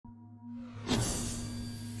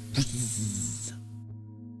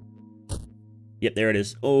Yep, there it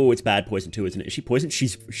is. Oh, it's bad poison too, isn't it? Is she poisoned?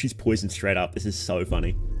 She's poisoned straight up. This is so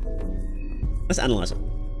funny. Let's analyze it.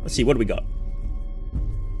 Let's see, what do we got?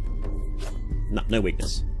 No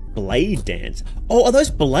weakness. Blade dance. Oh, are those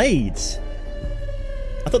blades?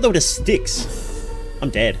 I thought they were just sticks. I'm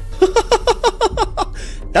dead.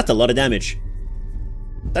 That's a lot of damage.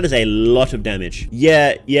 That is a lot of damage.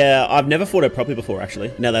 Yeah, I've never fought her properly before,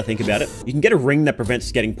 actually, now that I think about it. You can get a ring that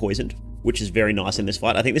prevents getting poisoned, which is very nice in this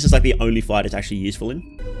fight. I think this is like the only fight it's actually useful in.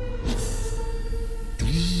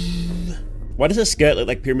 Why does her skirt look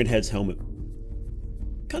like Pyramid Head's helmet?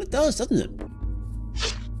 Kind of does, doesn't it?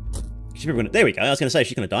 There we go. I was going to say,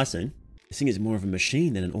 she's going to die soon. This thing is more of a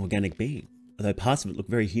machine than an organic being, although parts of it look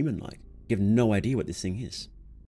very human-like. You have no idea what this thing is.